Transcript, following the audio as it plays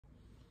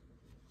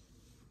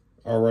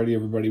Alrighty,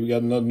 everybody, we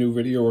got another new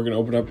video. We're going to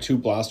open up 2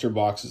 blaster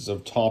boxes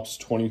of Topps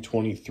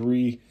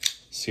 2023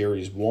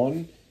 Series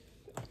 1.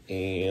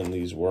 And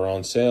these were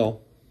on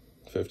sale.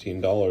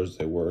 $15.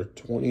 They were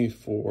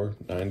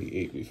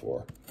 $24.98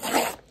 before.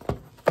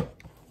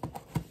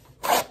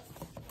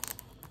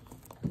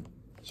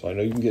 So I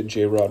know you can get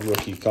J-Rod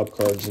rookie cup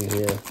cards in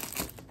here.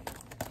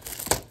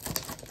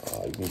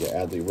 You can get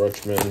Adley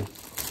Rutschman.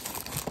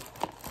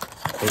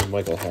 And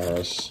Michael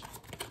Harris.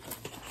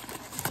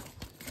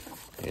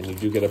 And you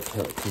do get a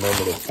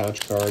commemorative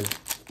patch card.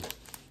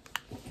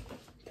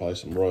 Probably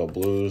some Royal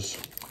Blues.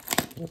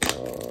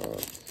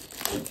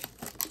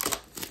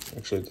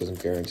 Actually, it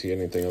doesn't guarantee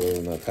anything other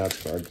than that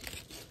patch card.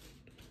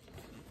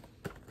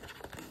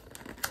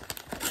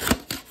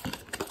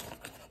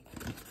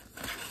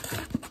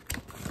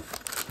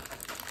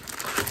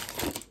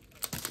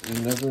 I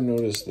never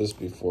noticed this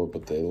before,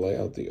 but they lay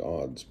out the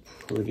odds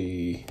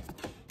pretty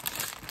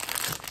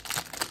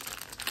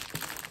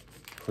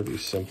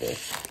simple.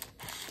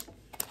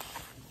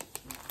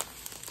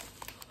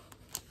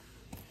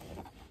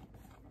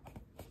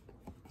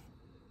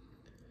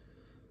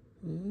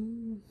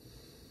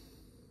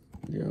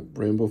 Yeah,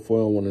 rainbow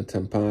foil 1 in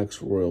 10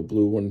 packs, royal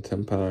blue 1 in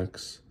 10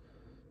 packs,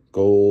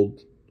 gold.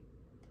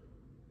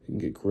 You can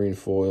get green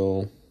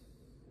foil,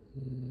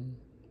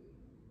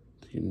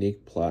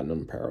 unique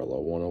platinum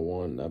parallel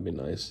 101. That'd be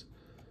nice.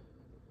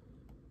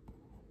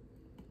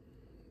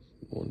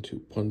 1, 2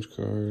 punch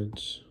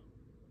cards.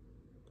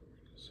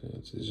 So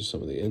these are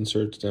some of the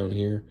inserts down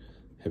here.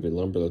 Heavy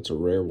lumber. That's a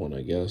rare one,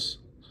 I guess.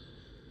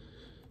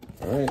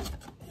 All right.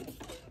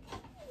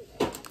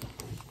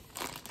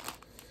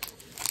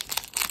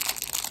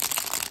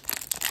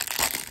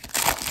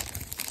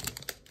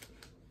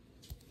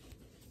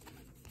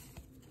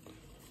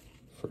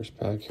 First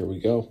pack, here we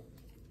go.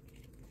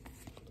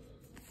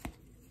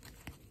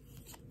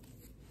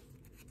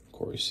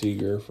 Corey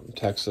Seager from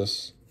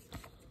Texas.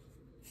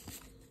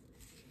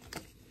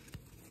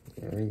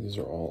 All right, these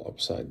are all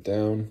upside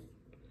down.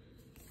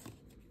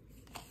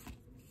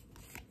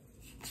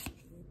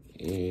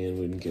 And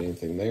we didn't get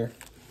anything there.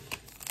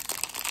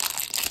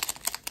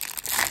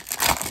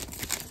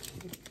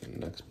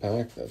 Next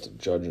pack, that's a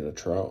Judge and a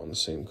Trout on the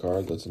same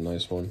card. That's a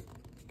nice one.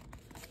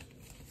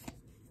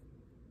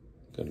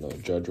 Got another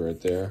Judge right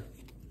there.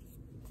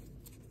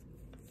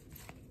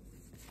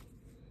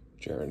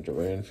 Jaron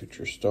Duran,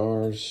 Future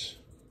Stars.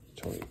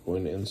 Tony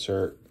Gwynn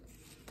insert.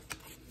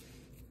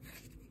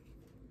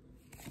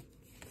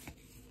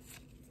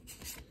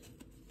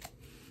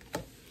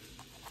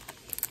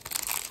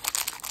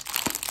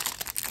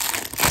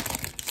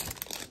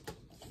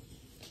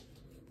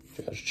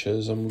 Josh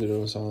Chisholm, Lito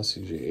Gonzalez,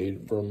 CJ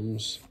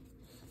Abrams.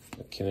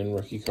 McKinnon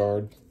rookie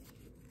card.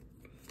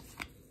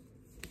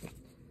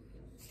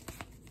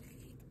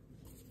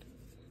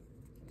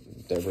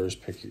 Devers,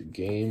 pick your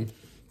game.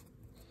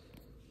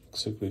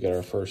 Looks like we got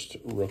our first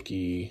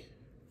rookie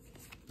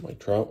Mike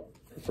Trout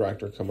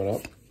refractor coming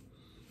up.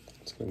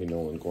 It's going to be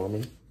Nolan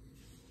Gorman.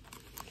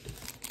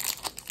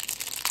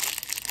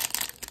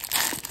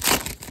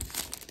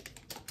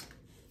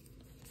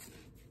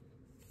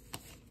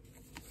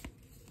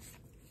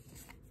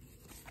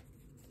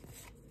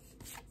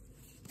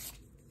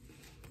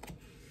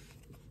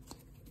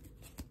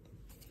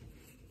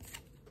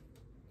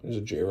 There's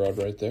a J-Rod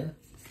right there.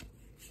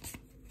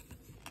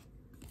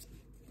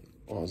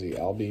 Aussie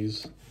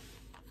Albies.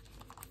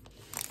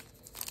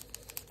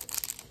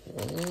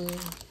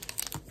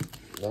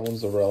 That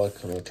one's the Relic.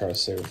 I'm going to try to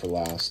save it for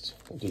last.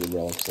 We'll do the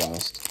Relics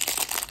last.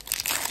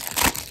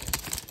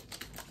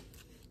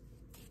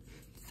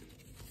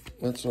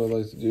 That's what I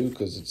like to do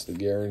because it's the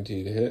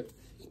guaranteed hit.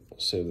 We'll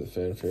save the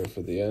fanfare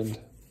for the end.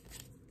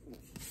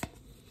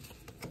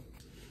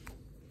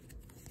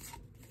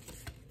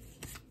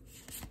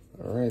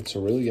 Alright, so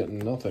really getting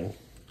nothing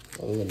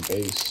other than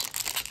base.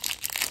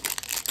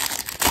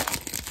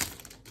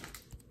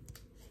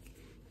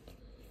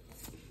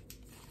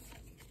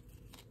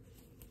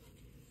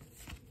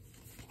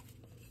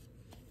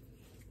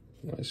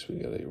 Nice, we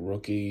got a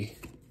rookie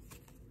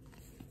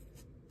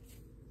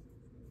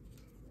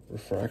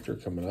refractor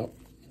coming up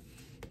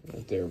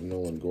right there of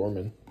Nolan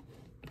Gorman.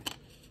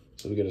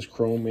 So we get his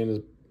chrome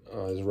and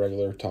his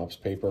regular Topps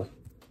paper.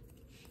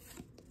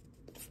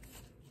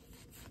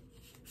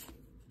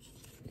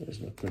 There's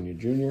Acuna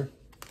Jr.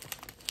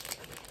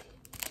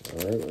 All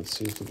right, let's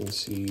see if we can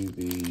see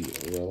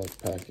the Relic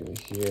pack in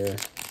here.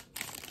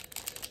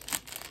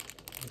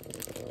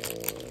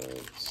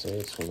 Let's say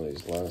it's one of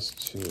these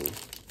last two.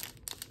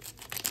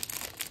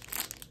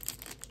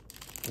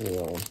 Look at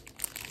that one.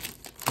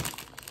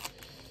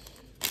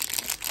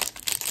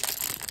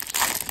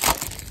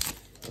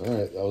 All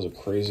right, that was a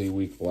crazy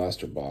weak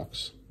blaster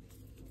box.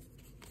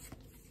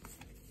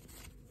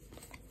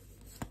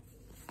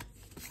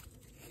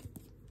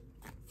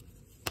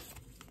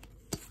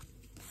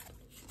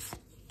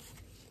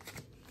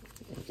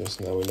 I guess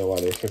now we know why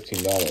they're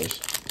 $15.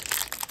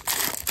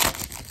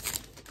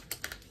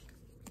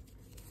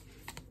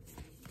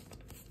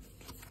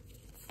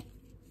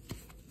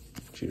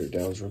 Jeter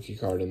Downs rookie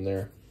card in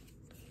there.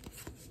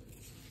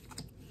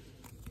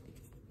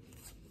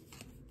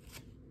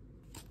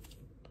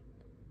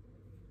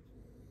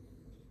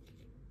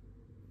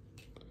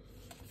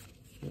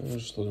 I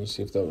was just looking to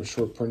see if that was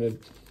short printed.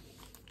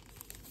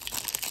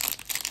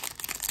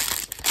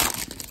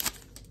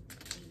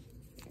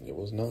 It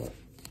was not.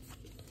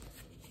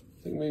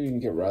 I think maybe you can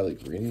get Riley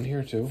Green in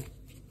here too.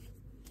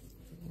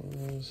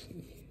 Where is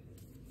he?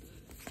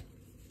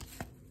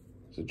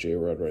 There's a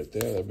J-Rod right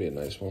there. That'd be a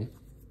nice one.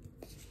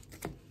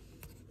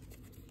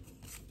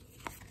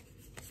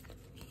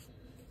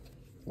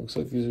 Looks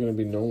like these are going to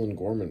be Nolan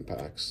Gorman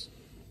packs.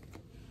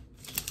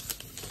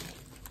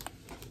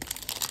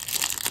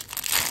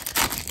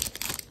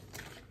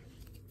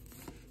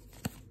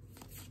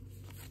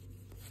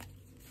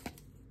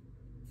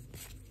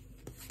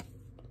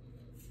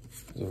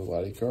 There's a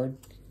Vladdy card.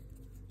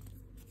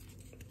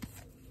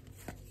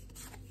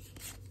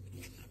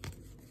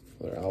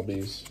 They're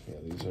Albies. Yeah,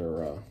 these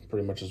are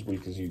pretty much as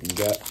weak as you can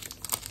get.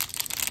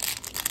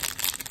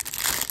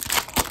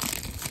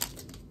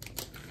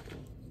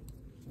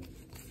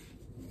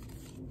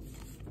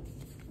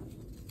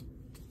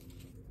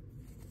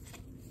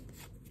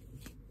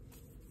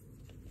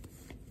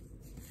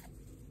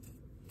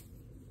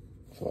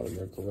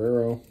 Vladimir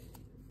Guerrero.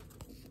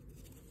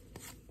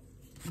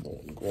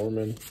 Nolan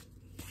Gorman.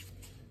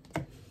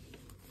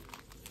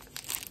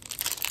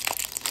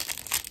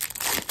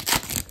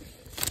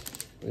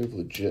 We've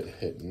legit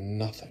hit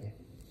nothing.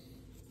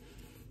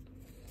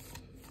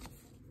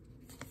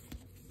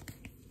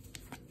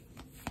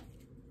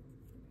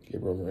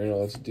 Gabriel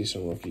Moreno, that's a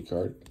decent rookie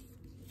card.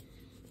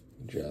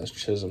 Jazz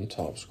Chisholm,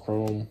 Topps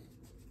Chrome.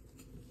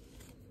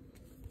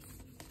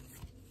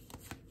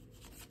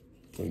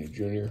 Mooney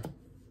Jr.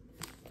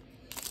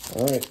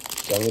 Alright,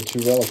 down to 2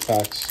 Relic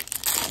packs.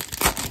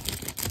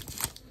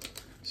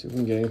 See if we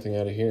can get anything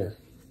out of here.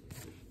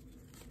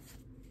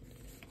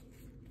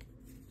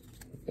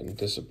 Been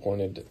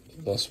disappointed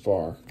thus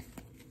far.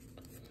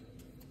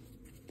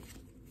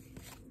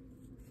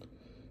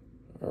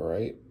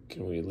 Alright,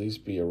 can we at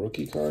least be a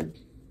rookie card?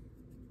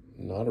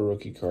 Not a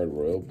rookie card,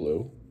 Royal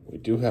Blue. We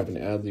do have an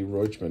Adley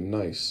Rutschman,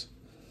 nice.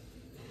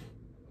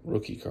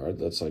 Rookie card,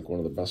 that's like one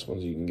of the best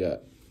ones you can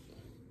get.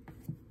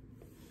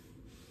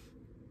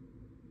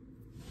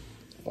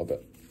 Love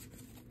it.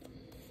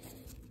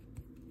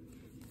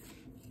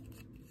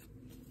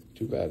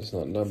 Too bad it's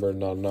not numbered,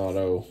 not an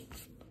auto.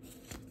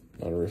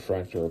 Not a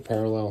refractor or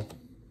parallel.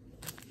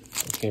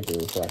 It can't be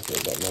refractor,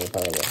 but not a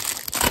parallel.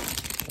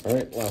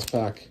 Alright, last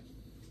pack.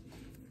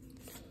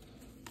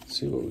 Let's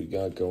see what we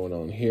got going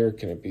on here.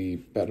 Can it be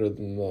better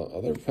than the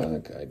other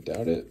pack? I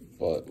doubt it,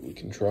 but we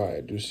can try.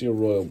 I do see a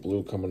Royal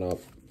Blue coming up.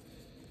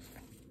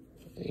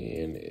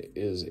 And it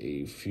is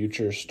a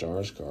Future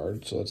Stars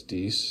card, so that's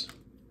decent.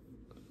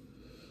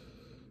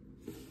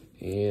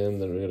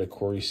 And then we got a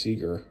Corey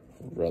Seager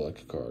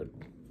Relic card.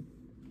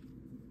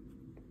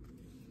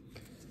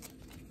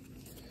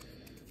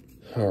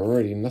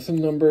 Alrighty,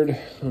 nothing numbered,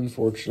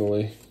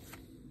 unfortunately.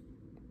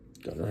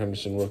 Gunnar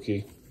Henderson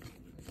rookie.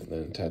 And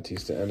then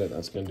Tatis to end it.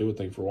 That's going to do it.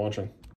 Thank you for watching.